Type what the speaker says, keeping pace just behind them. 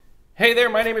Hey there,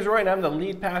 my name is Roy and I'm the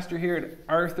lead pastor here at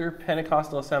Arthur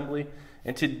Pentecostal Assembly.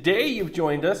 And today you've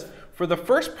joined us for the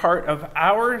first part of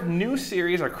our new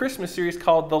series, our Christmas series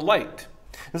called The Light.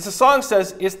 As the song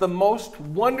says, it's the most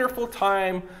wonderful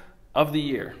time of the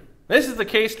year. This is the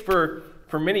case for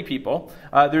many people.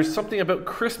 There's something about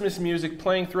Christmas music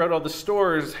playing throughout all the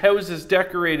stores, houses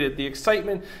decorated, the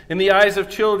excitement in the eyes of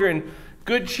children,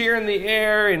 good cheer in the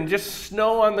air, and just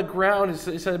snow on the ground.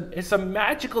 It's a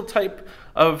magical type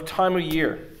of time of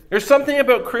year. There's something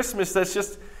about Christmas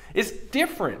it's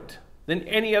different than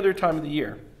any other time of the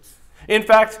year. In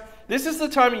fact, this is the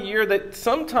time of year that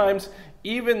sometimes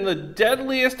even the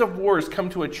deadliest of wars come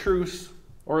to a truce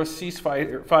or a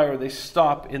ceasefire. They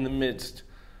stop in the midst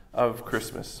of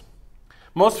Christmas.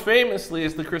 Most famously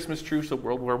is the Christmas truce of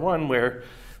World War I, where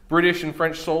British and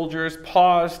French soldiers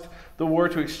paused the war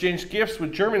to exchange gifts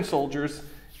with German soldiers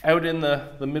out in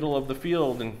the middle of the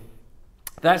field. And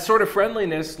that sort of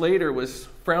friendliness later was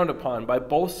frowned upon by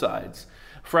both sides.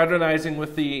 Fraternizing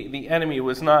with the enemy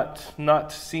was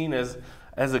not seen as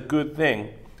a good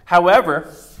thing.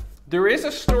 However, there is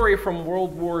a story from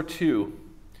World War II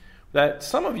that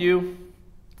some of you,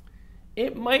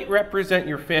 it might represent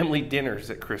your family dinners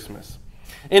at Christmas.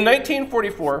 In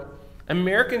 1944,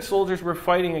 American soldiers were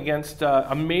fighting against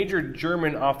a major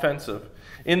German offensive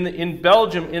in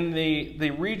Belgium, in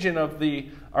the region of the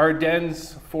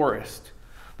Ardennes forest.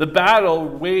 The battle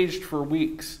waged for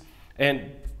weeks,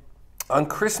 and on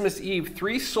Christmas Eve,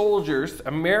 3 soldiers,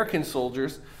 American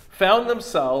soldiers, found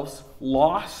themselves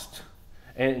lost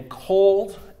and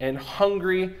cold and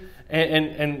hungry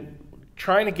and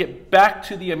trying to get back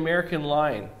to the American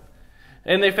line.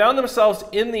 And they found themselves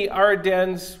in the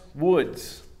Ardennes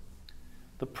woods.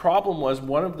 The problem was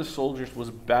one of the soldiers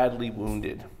was badly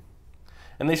wounded,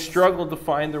 and they struggled to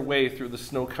find their way through the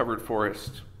snow-covered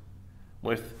forest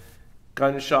with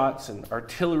gunshots and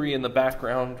artillery in the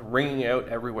background ringing out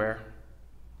everywhere.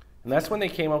 And that's when they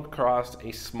came across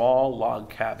a small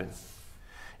log cabin.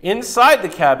 Inside the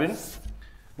cabin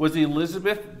was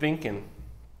Elizabeth Vinken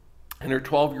and her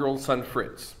 12-year-old son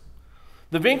Fritz.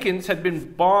 The Vinkens had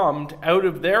been bombed out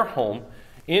of their home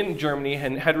in Germany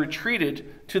and had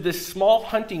retreated to this small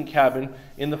hunting cabin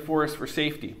in the forest for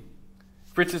safety.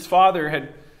 Fritz's father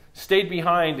had stayed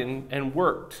behind and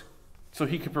worked so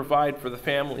he could provide for the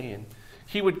family. And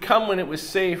he would come when it was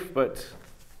safe, but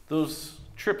those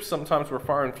trips sometimes were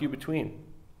far and few between.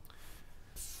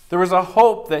 There was a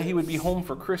hope that he would be home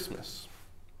for Christmas.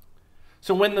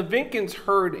 So when the Vinkens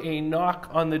heard a knock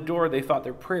on the door, they thought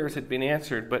their prayers had been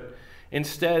answered, but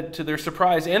instead, to their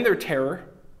surprise and their terror,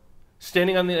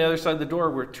 standing on the other side of the door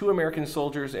were 2 American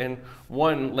soldiers and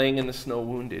one laying in the snow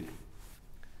wounded.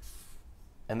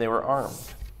 And they were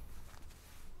armed.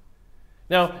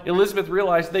 Now, Elizabeth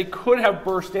realized they could have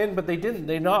burst in, but they didn't.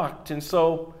 They knocked. And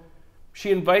so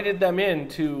she invited them in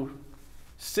to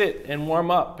sit and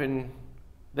warm up, and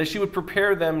that she would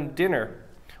prepare them dinner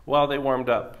while they warmed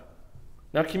up.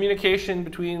 Now, communication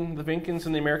between the Vinkens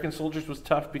and the American soldiers was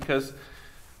tough because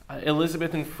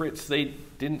Elizabeth and Fritz, they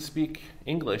didn't speak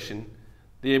English, and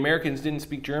the Americans didn't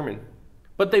speak German.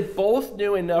 But they both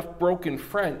knew enough broken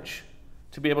French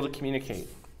to be able to communicate.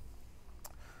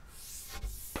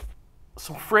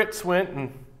 So Fritz went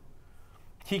and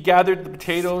he gathered the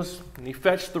potatoes and he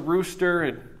fetched the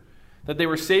rooster that they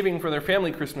were saving for their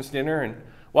family Christmas dinner. And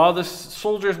while the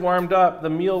soldiers warmed up, the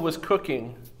meal was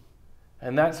cooking.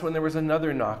 And that's when there was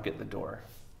another knock at the door.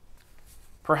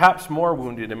 Perhaps more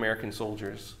wounded American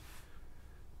soldiers.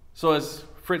 So as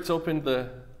Fritz opened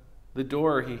the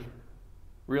door, he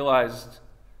realized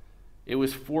it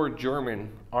was 4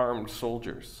 German armed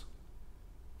soldiers.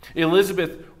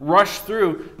 Elizabeth rushed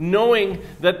through, knowing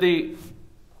that the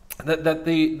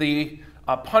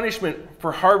punishment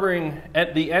for harboring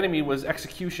the enemy was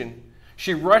execution.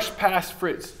 She rushed past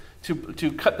Fritz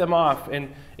to cut them off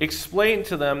and explained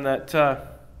to them that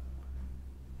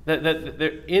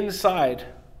inside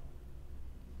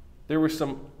there were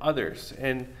some others.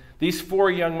 And these 4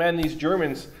 young men, these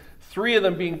Germans, 3 of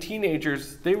them being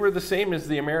teenagers, they were the same as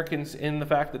the Americans in the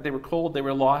fact that they were cold, they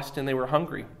were lost, and they were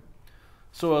hungry.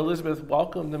 So Elizabeth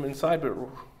welcomed them inside, but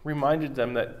reminded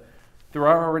them that there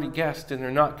are already guests and they're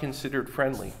not considered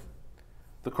friendly.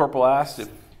 The corporal asked if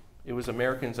it was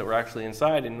Americans that were actually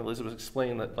inside, and Elizabeth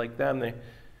explained that, like them,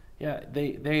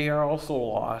 they are also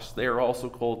lost, they are also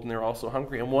cold, and they're also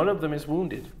hungry, and one of them is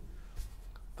wounded.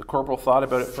 The corporal thought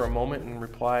about it for a moment and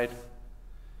replied,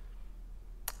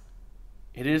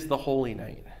 "It is the holy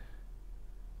night.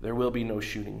 There will be no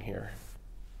shooting here."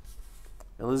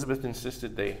 Elizabeth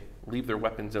insisted they leave their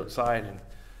weapons outside, and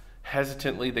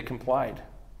hesitantly they complied,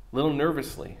 a little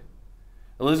nervously.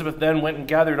 Elizabeth then went and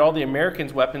gathered all the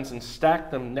Americans' weapons and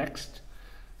stacked them next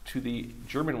to the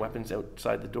German weapons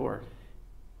outside the door.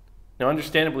 Now,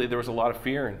 understandably, there was a lot of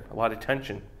fear and a lot of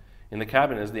tension in the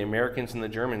cabin as the Americans and the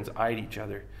Germans eyed each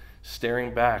other,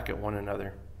 staring back at one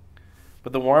another.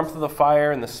 But the warmth of the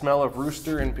fire and the smell of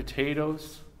rooster and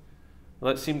potatoes,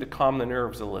 well, that seemed to calm the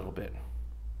nerves a little bit.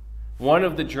 One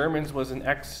of the Germans was an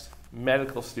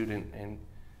ex-medical student, and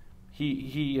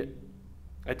he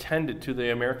attended to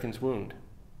the American's wound.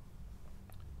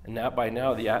 And by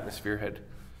now, the atmosphere had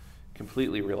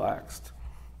completely relaxed.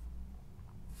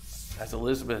 As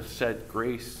Elizabeth said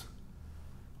grace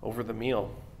over the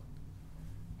meal,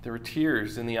 there were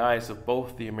tears in the eyes of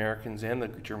both the Americans and the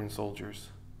German soldiers.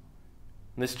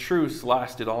 And this truce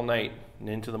lasted all night and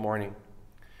into the morning.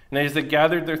 And as they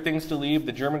gathered their things to leave,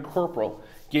 the German corporal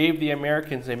gave the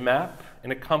Americans a map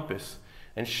and a compass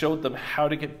and showed them how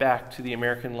to get back to the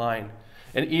American line,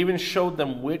 and even showed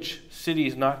them which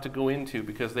cities not to go into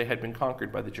because they had been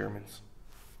conquered by the Germans.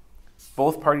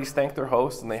 Both parties thanked their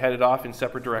host, and they headed off in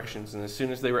separate directions, and as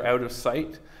soon as they were out of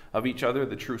sight of each other,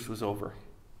 the truce was over.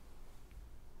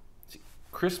 See,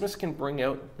 Christmas can bring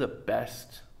out the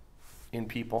best in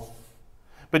people.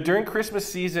 But during Christmas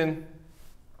season,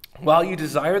 while you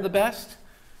desire the best,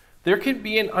 there can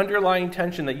be an underlying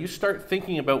tension that you start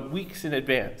thinking about weeks in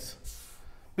advance.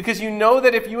 Because you know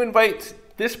that if you invite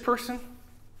this person,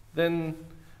 then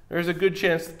there's a good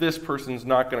chance that this person's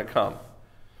not going to come.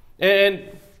 And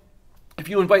if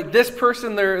you invite this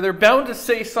person, they're bound to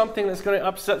say something that's going to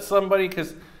upset somebody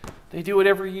because they do it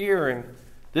every year, and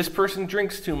this person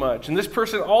drinks too much, and this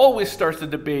person always starts a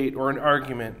debate or an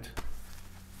argument.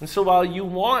 And so while you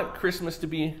want Christmas to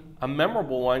be a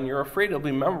memorable one, you're afraid it'll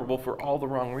be memorable for all the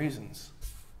wrong reasons.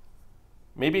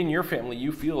 Maybe in your family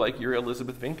you feel like you're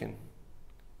Elizabeth Vinken.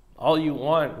 All you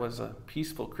want was a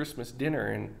peaceful Christmas dinner,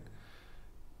 and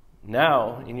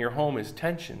now in your home is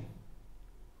tension.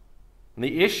 And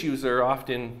the issues are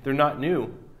often, they're not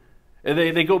new.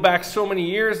 They go back so many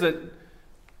years that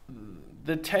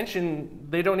the tension,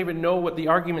 they don't even know what the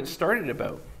argument started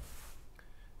about.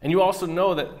 And you also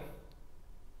know that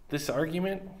this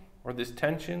argument or this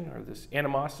tension or this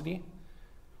animosity,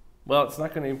 well, it's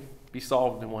not going to be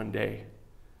solved in one day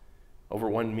over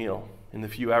one meal in the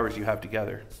few hours you have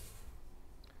together.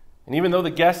 And even though the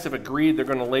guests have agreed they're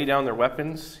going to lay down their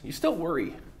weapons, you still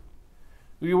worry.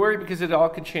 You worry because it all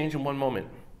could change in one moment.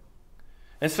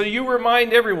 And so you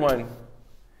remind everyone,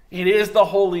 it is the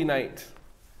holy night.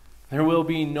 There will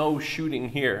be no shooting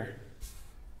here.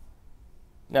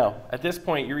 Now, at this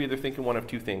point, you're either thinking one of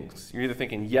two things. You're either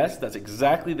thinking, yes, that's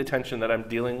exactly the tension that I'm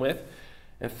dealing with,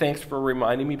 and thanks for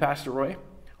reminding me, Pastor Roy.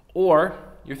 Or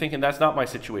you're thinking, that's not my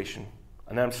situation,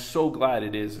 and I'm so glad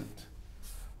it isn't.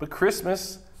 But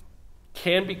Christmas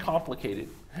can be complicated.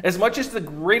 As much as the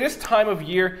greatest time of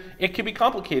year, it can be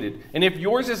complicated. And if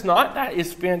yours is not, that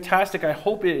is fantastic. I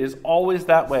hope it is always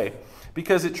that way,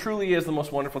 because it truly is the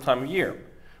most wonderful time of year.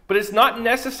 But it's not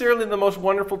necessarily the most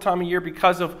wonderful time of year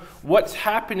because of what's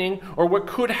happening or what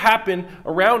could happen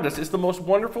around us. It's the most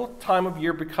wonderful time of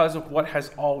year because of what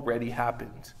has already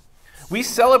happened. We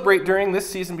celebrate during this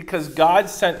season because God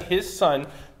sent his Son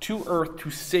to earth to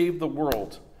save the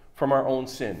world from our own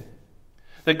sin.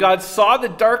 That God saw the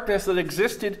darkness that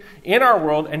existed in our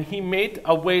world, and he made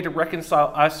a way to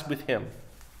reconcile us with him.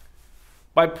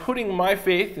 By putting my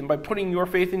faith and by putting your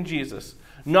faith in Jesus,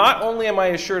 not only am I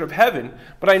assured of heaven,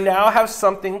 but I now have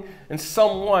something and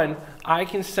someone I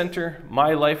can center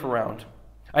my life around.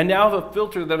 I now have a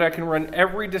filter that I can run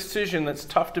every decision that's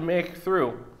tough to make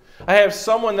through. I have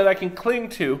someone that I can cling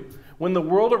to when the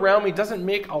world around me doesn't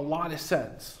make a lot of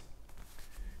sense.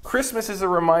 Christmas is a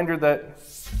reminder that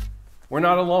we're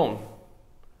not alone.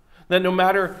 That no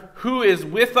matter who is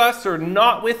with us or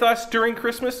not with us during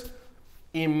Christmas,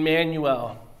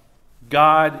 Emmanuel,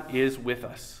 God is with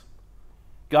us.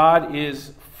 God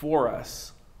is for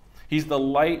us. He's the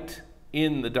light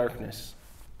in the darkness.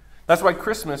 That's why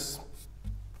Christmas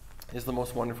is the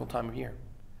most wonderful time of year.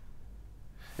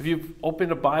 If you've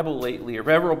opened a Bible lately, or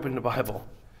ever opened a Bible,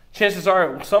 chances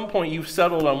are at some point you've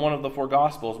settled on one of the four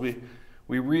Gospels.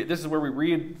 We read. This is where we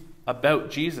read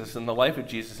about Jesus and the life of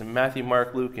Jesus in Matthew,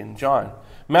 Mark, Luke, and John.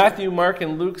 Matthew, Mark,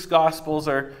 and Luke's Gospels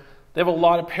they have a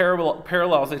lot of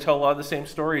parallels. They tell a lot of the same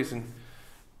stories.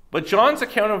 But John's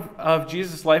account of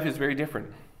Jesus' life is very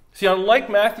different. See, unlike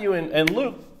Matthew and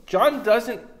Luke, John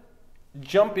doesn't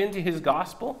jump into his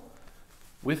gospel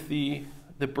with the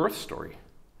birth story.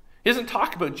 He doesn't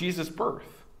talk about Jesus'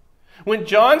 birth. When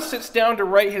John sits down to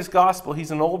write his gospel,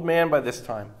 he's an old man by this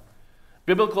time.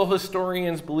 Biblical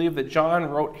historians believe that John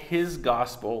wrote his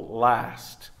gospel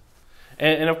last.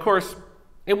 And of course,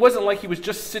 It wasn't like he was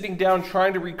just sitting down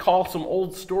trying to recall some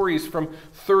old stories from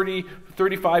 30,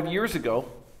 35 years ago.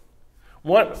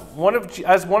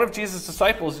 As one of Jesus'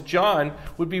 disciples, John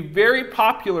would be very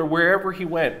popular wherever he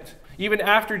went, even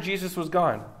after Jesus was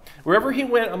gone. Wherever he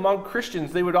went among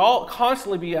Christians, they would all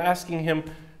constantly be asking him,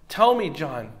 "Tell me,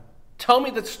 John. Tell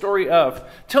me the story of.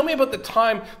 Tell me about the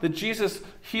time that Jesus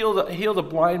healed a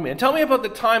blind man. Tell me about the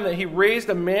time that he raised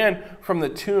a man from the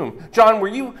tomb. John,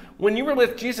 when you were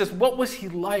with Jesus, what was he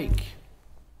like?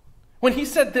 When he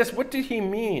said this, what did he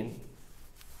mean?"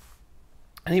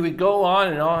 And he would go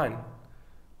on,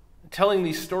 telling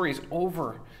these stories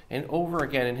over and over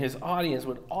again, and his audience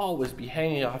would always be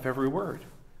hanging off every word.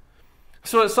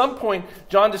 So at some point,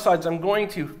 John decides, I'm going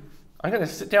to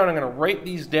sit down, I'm going to write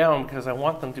these down because I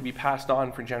want them to be passed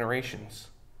on for generations.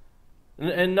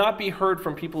 And not be heard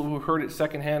from people who heard it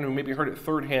secondhand, who maybe heard it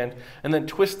thirdhand, and then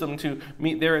twist them to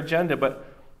meet their agenda. But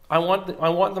I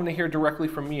want them to hear directly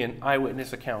from me, an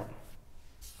eyewitness account.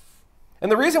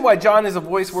 And the reason why John is a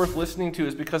voice worth listening to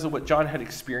is because of what John had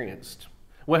experienced.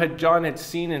 What John had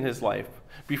seen in his life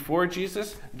before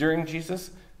Jesus, during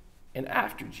Jesus, and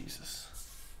after Jesus.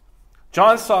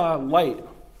 John saw light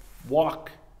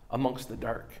walk amongst the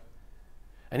dark.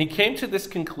 And he came to this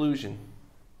conclusion,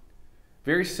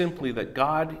 very simply, that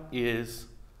God is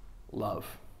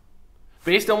love.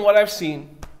 Based on what I've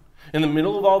seen, in the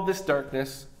middle of all this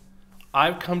darkness,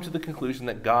 I've come to the conclusion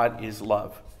that God is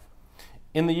love.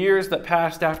 In the years that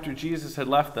passed after Jesus had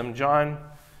left them, John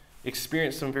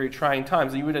experienced some very trying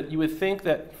times. You would think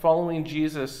that following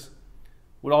Jesus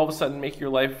would all of a sudden make your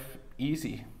life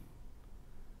easy.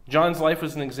 John's life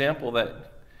was an example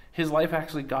that his life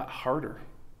actually got harder.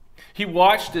 He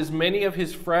watched as many of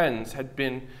his friends had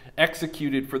been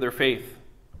executed for their faith.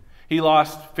 He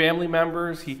lost family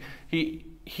members.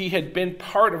 He had been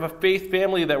part of a faith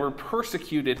family that were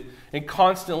persecuted and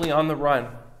constantly on the run.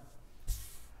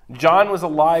 John was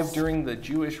alive during the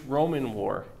Jewish-Roman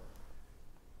War.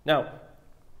 Now,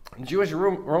 the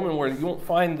Jewish-Roman War, you won't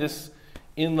find this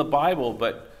in the Bible,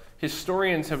 but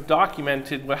historians have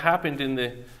documented what happened in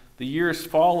the years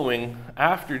following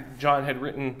after John had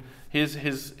written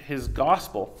his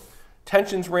gospel.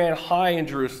 Tensions ran high in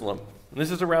Jerusalem. And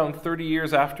this is around 30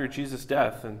 years after Jesus'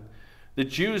 death. And the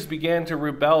Jews began to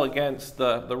rebel against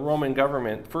the Roman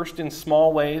government, first in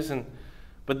small ways,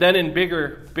 but then in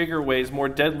bigger ways, more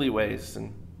deadly ways.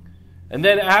 And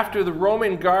then after the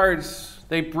Roman guards,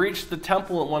 they breached the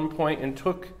temple at one point and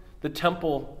took the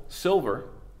temple silver,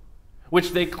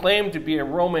 which they claimed to be a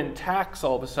Roman tax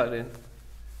all of a sudden.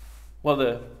 Well,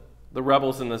 the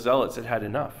rebels and the zealots had had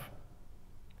enough.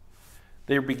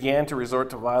 They began to resort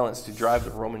to violence to drive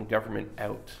the Roman government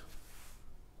out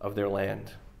of their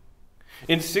land.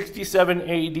 In 67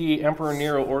 AD, Emperor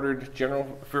Nero ordered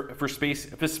General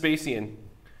Vespasian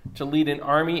to lead an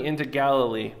army into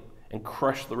Galilee and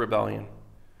crush the rebellion.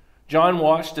 John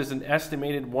watched as an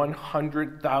estimated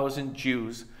 100,000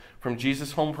 Jews from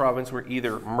Jesus' home province were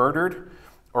either murdered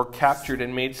or captured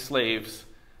and made slaves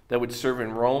that would serve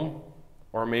in Rome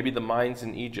or maybe the mines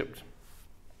in Egypt.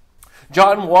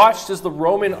 John watched as the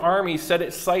Roman army set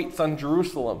its sights on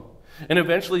Jerusalem and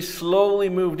eventually slowly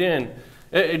moved in.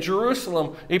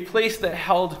 Jerusalem, a place that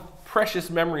held precious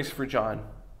memories for John.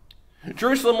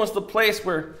 Jerusalem was the place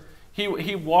where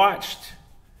he watched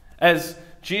as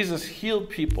Jesus healed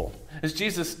people, as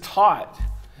Jesus taught.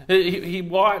 He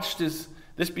watched as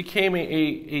this became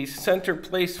a center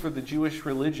place for the Jewish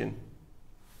religion.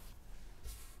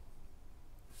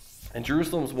 And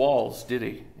Jerusalem's walls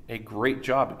did a great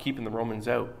job of keeping the Romans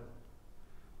out.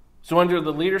 So under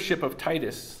the leadership of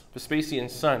Titus,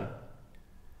 Vespasian's son,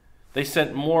 they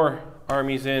sent more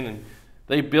armies in and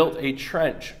they built a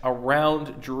trench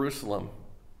around Jerusalem,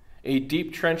 a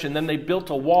deep trench, and then they built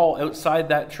a wall outside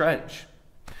that trench.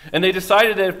 And they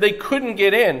decided that if they couldn't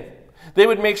get in, they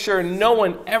would make sure no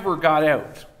one ever got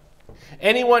out.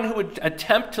 Anyone who would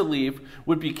attempt to leave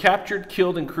would be captured,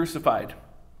 killed, and crucified.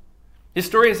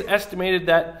 Historians estimated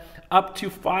that up to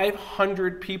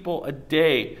 500 people a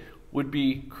day would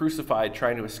be crucified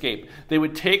trying to escape. They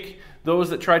would take those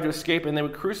that tried to escape and they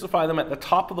would crucify them at the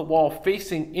top of the wall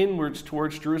facing inwards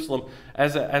towards Jerusalem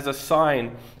as a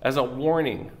sign, as a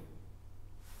warning.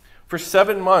 For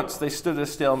 7 months, they stood at a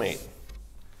stalemate.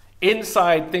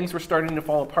 Inside, things were starting to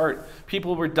fall apart.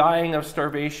 People were dying of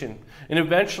starvation. And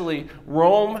eventually,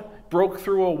 Rome broke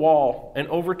through a wall and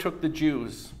overtook the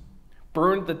Jews,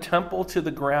 burned the temple to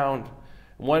the ground.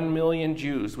 1 million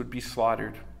Jews would be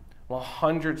slaughtered, while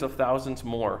hundreds of thousands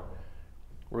more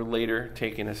were later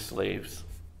taken as slaves.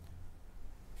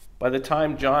 By the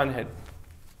time John had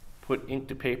put ink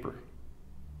to paper,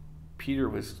 Peter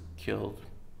was killed.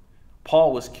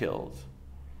 Paul was killed.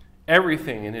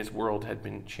 Everything in his world had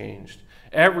been changed.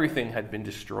 Everything had been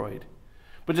destroyed.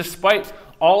 But despite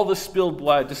all the spilled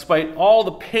blood, despite all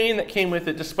the pain that came with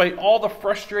it, despite all the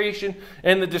frustration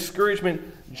and the discouragement,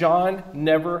 John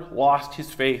never lost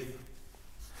his faith.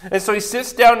 And so he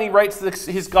sits down and he writes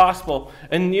his gospel.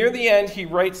 And near the end, he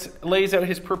lays out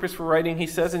his purpose for writing. He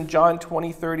says in John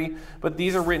 20:30, "But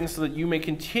these are written so that you may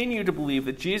continue to believe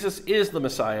that Jesus is the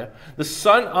Messiah, the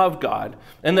Son of God,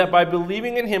 and that by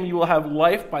believing in him you will have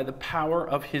life by the power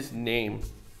of his name."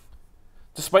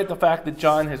 Despite the fact that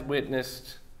John has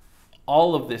witnessed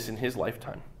all of this in his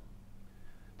lifetime,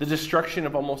 the destruction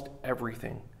of almost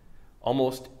everything,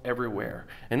 almost everywhere,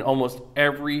 and almost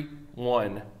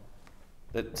everyone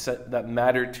that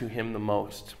mattered to him the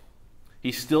most,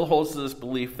 he still holds to this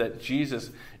belief that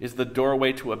Jesus is the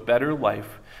doorway to a better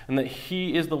life and that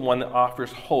he is the one that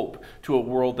offers hope to a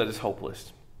world that is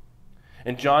hopeless.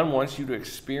 And John wants you to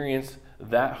experience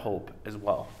that hope as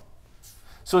well.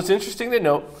 So it's interesting to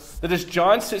note that as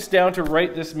John sits down to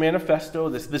write this manifesto,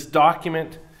 this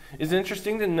document, it's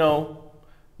interesting to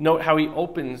note how he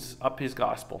opens up his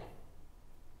gospel.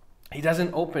 He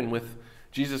doesn't open with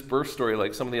Jesus' birth story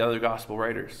like some of the other gospel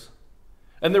writers.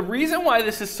 And the reason why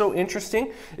this is so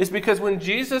interesting is because when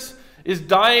Jesus is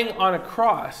dying on a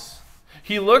cross,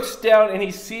 he looks down and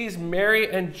he sees Mary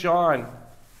and John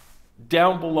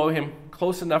down below him,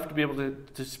 close enough to be able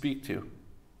to speak to.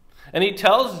 And he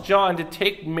tells John to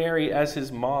take Mary as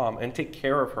his mom and take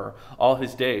care of her all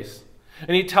his days.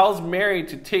 And he tells Mary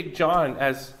to take John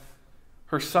as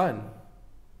her son.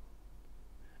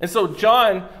 And so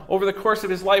John, over the course of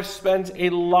his life, spends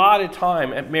a lot of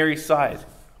time at Mary's side.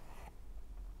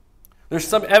 There's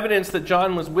some evidence that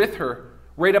John was with her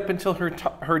right up until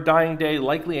her dying day,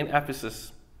 likely in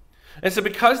Ephesus. And so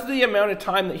because of the amount of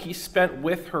time that he spent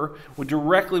with her,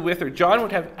 directly with her, John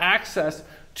would have access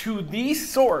to the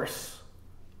source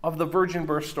of the virgin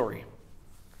birth story.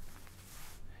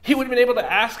 He would have been able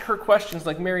to ask her questions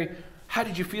like, "Mary, how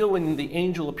did you feel when the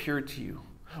angel appeared to you?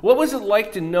 What was it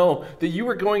like to know that you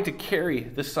were going to carry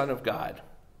the Son of God?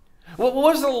 What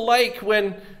was it like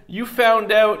when you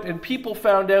found out and people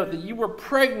found out that you were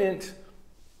pregnant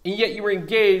and yet you were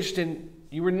engaged and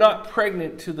you were not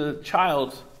pregnant to the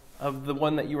child of the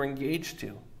one that you were engaged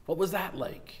to? What was that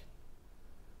like?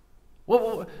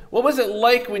 What was it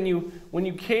like when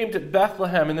you came to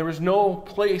Bethlehem and there was no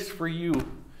place for you?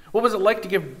 What was it like to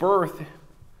give birth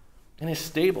in a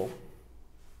stable?"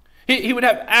 He would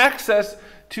have access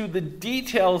to the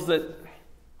details that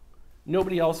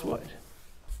nobody else would.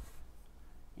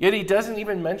 Yet he doesn't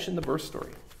even mention the birth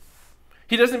story.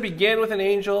 He doesn't begin with an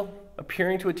angel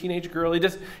appearing to a teenage girl. He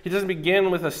doesn't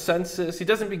begin with a census. He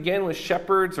doesn't begin with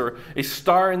shepherds or a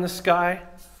star in the sky.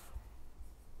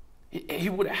 He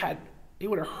would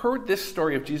have heard this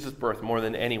story of Jesus' birth more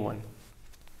than anyone.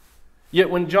 Yet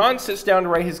when John sits down to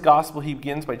write his gospel, he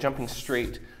begins by jumping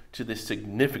straight to the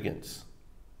significance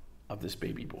of this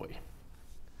baby boy.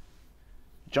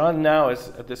 John now is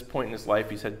at this point in his life,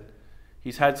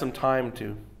 he's had some time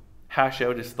to hash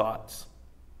out his thoughts.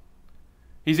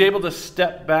 He's able to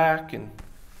step back and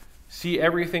see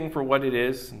everything for what it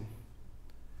is.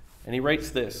 And he writes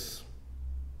this.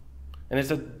 And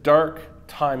it's a dark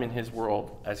time in his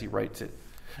world as he writes it.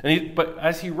 But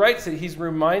as he writes it, he's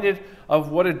reminded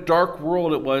of what a dark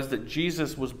world it was that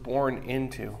Jesus was born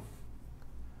into.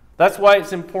 That's why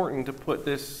it's important to put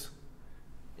this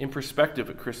in perspective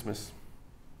at Christmas.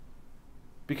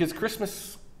 Because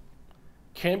Christmas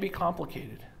can be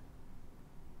complicated.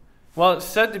 While it's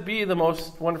said to be the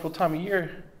most wonderful time of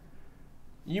year,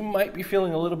 you might be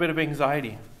feeling a little bit of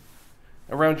anxiety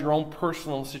around your own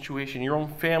personal situation, your own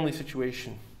family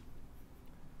situation.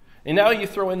 And now you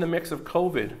throw in the mix of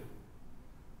COVID,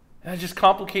 and it just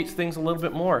complicates things a little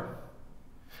bit more.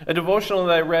 A devotional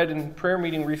that I read in prayer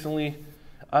meeting recently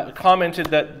commented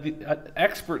that the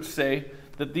experts say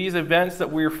that these events that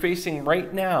we're facing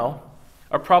right now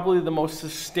are probably the most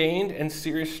sustained and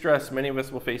serious stress many of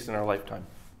us will face in our lifetime.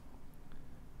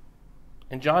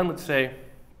 And John would say,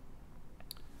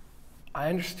 I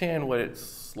understand what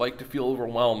it's like to feel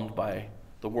overwhelmed by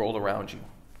the world around you.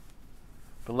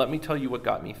 But let me tell you what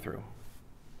got me through.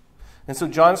 And so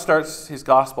John starts his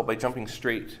gospel by jumping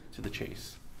straight to the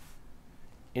chase.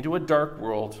 Into a dark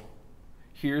world,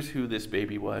 here's who this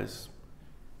baby was.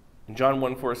 And John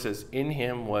 1:4 says, in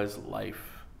him was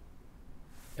life,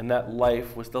 and that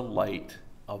life was the light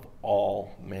of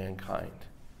all mankind.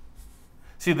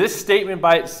 See, this statement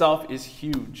by itself is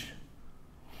huge.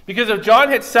 Because if John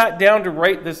had sat down to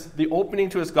write the opening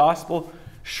to his gospel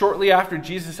shortly after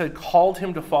Jesus had called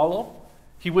him to follow,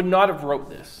 he would not have wrote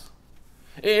this.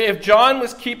 If John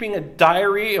was keeping a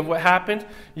diary of what happened,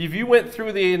 if you went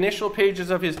through the initial pages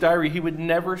of his diary, he would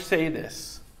never say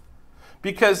this.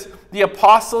 Because the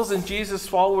apostles and Jesus'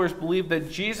 followers believed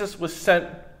that Jesus was sent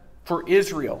for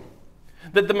Israel,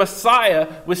 that the Messiah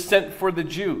was sent for the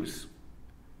Jews.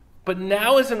 But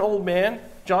now as an old man,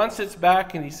 John sits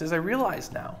back and he says, I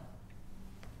realize now.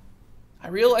 I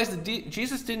realize that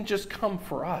Jesus didn't just come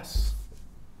for us.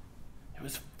 It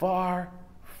was far,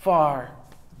 far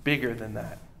bigger than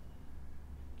that.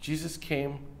 Jesus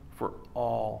came for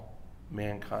all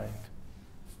mankind.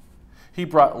 He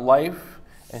brought life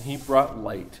and he brought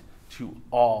light to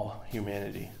all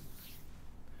humanity.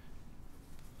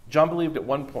 John believed at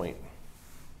one point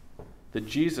that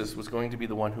Jesus was going to be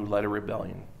the one who led a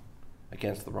rebellion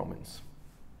against the Romans.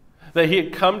 That he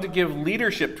had come to give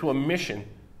leadership to a mission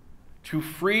to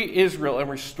free Israel and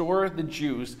restore the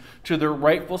Jews to their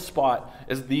rightful spot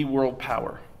as the world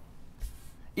power.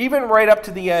 Even right up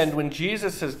to the end, when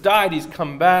Jesus has died, he's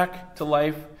come back to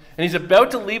life, and he's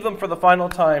about to leave them for the final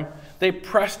time, they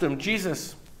pressed him.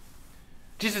 Jesus,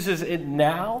 is it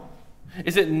now?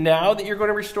 Is it now that you're going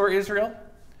to restore Israel?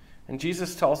 And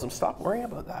Jesus tells them, stop worrying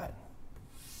about that.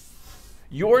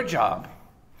 Your job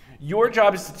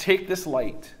is to take this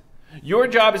light. Your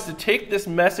job is to take this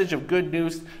message of good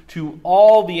news to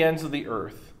all the ends of the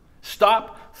earth.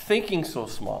 Stop thinking so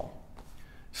small.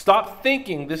 Stop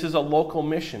thinking this is a local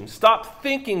mission. Stop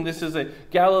thinking this is a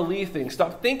Galilee thing.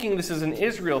 Stop thinking this is an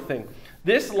Israel thing.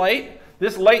 This light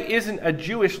isn't a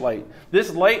Jewish light.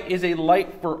 This light is a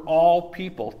light for all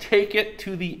people. Take it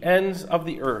to the ends of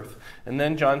the earth. And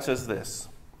then John says this,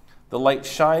 the light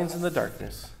shines in the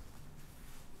darkness,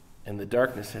 and the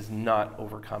darkness has not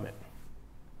overcome it.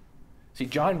 See,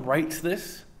 John writes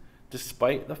this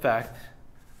despite the fact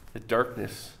that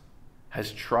darkness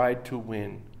has tried to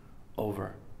win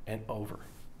over and over.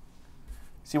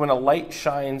 See, when a light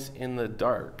shines in the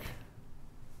dark,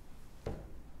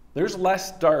 there's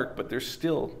less dark, but there's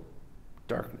still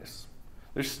darkness.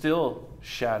 There's still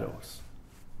shadows.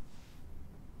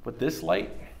 But this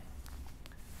light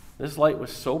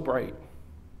was so bright.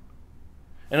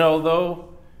 And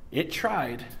although it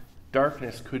tried,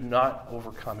 darkness could not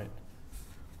overcome it.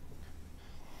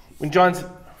 When John's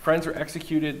friends were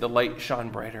executed, the light shone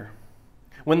brighter.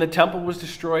 When the temple was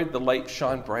destroyed, the light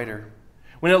shone brighter.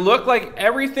 When it looked like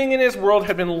everything in his world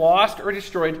had been lost or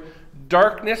destroyed,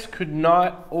 darkness could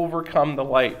not overcome the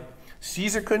light.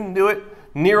 Caesar couldn't do it.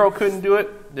 Nero couldn't do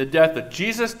it. The death of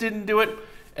Jesus didn't do it.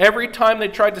 Every time they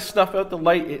tried to snuff out the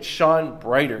light, it shone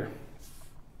brighter.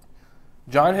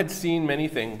 John had seen many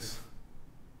things.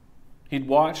 He'd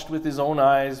watched with his own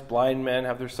eyes blind men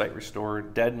have their sight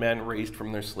restored, dead men raised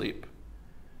from their sleep.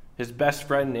 His best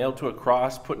friend nailed to a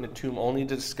cross, put in a tomb, only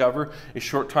to discover a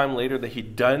short time later that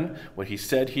he'd done what he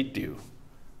said he'd do,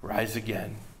 rise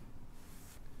again.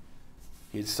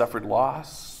 He had suffered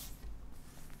loss.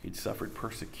 He'd suffered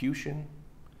persecution.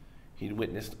 He'd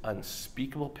witnessed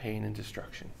unspeakable pain and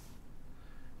destruction.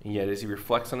 And yet, as he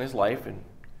reflects on his life and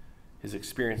his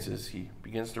experiences, he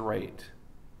begins to write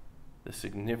the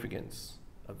significance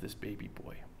of this baby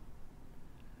boy.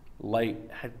 Light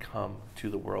had come to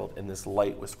the world, and this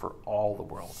light was for all the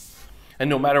world. And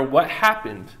no matter what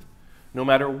happened, no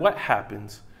matter what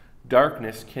happens,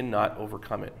 darkness cannot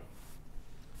overcome it.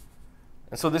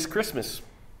 And so this Christmas,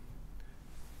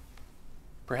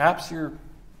 perhaps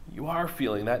you are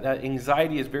feeling that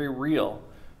anxiety is very real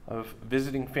of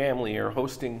visiting family or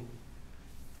hosting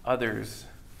others.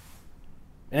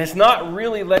 And it's not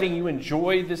really letting you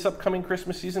enjoy this upcoming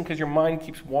Christmas season because your mind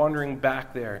keeps wandering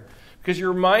back there. Because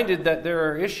you're reminded that there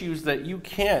are issues that you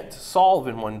can't solve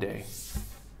in one day.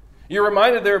 You're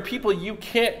reminded there are people you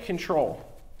can't control.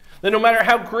 That no matter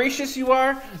how gracious you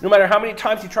are, no matter how many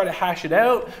times you try to hash it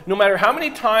out, no matter how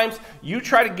many times you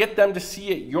try to get them to see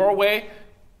it your way,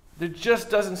 there just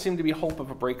doesn't seem to be hope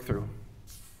of a breakthrough.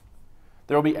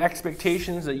 There will be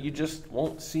expectations that you just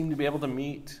won't seem to be able to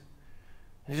meet.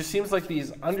 It just seems like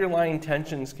these underlying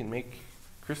tensions can make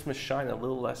Christmas shine a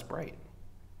little less bright.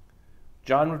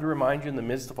 John would remind you in the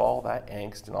midst of all that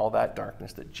angst and all that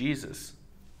darkness that Jesus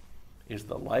is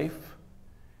the life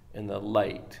and the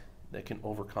light that can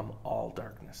overcome all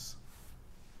darkness.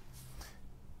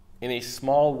 In a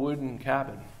small wooden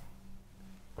cabin,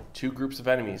 two groups of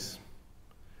enemies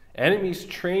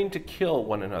trained to kill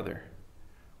one another,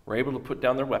 were able to put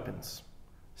down their weapons,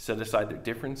 set aside their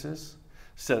differences,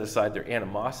 set aside their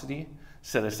animosity,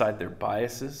 set aside their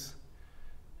biases,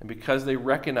 and because they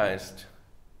recognized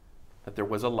that there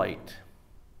was a light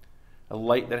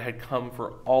that had come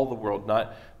for all the world,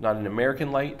 not an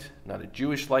American light, not a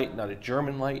Jewish light, not a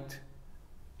German light,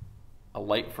 a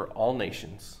light for all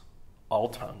nations, all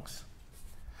tongues,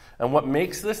 And what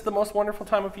makes this the most wonderful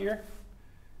time of year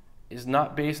is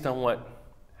not based on what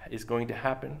is going to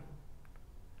happen,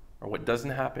 or what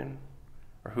doesn't happen,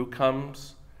 or who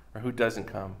comes, or who doesn't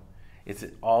come. It's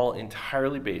all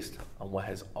entirely based on what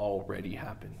has already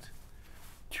happened.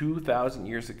 2,000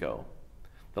 years ago,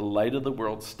 the light of the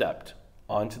world stepped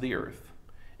onto the earth,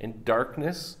 and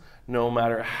darkness, no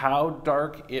matter how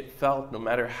dark it felt, no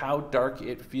matter how dark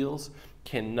it feels,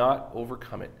 cannot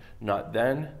overcome it. Not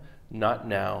then, not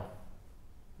now,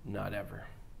 not ever.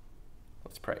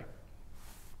 Let's pray.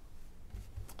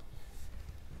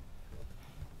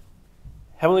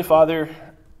 Heavenly Father,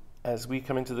 as we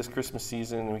come into this Christmas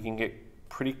season, we can get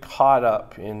pretty caught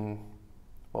up in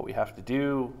what we have to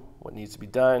do, what needs to be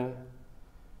done,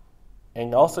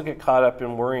 and also get caught up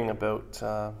in worrying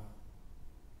about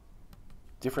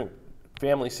different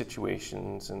family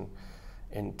situations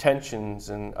and tensions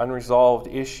and unresolved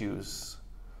issues.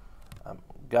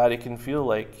 God, it can feel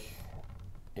like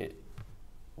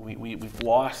we've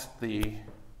lost the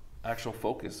actual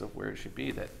focus of where it should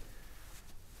be, that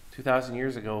 2,000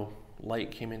 years ago,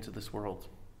 light came into this world,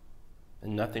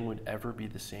 and nothing would ever be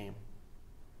the same.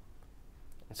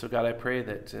 And so, God, I pray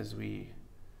that as we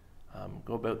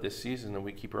go about this season, that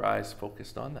we keep our eyes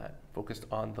focused on that, focused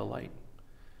on the light.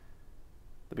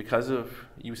 That because of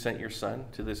you sent your Son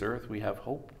to this earth, we have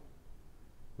hope,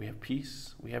 we have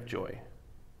peace, we have joy,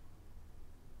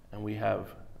 and we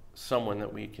have someone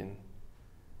that we can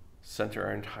center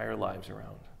our entire lives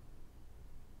around.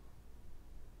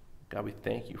 God, we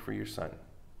thank you for your Son.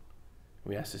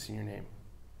 We ask this in your name.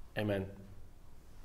 Amen.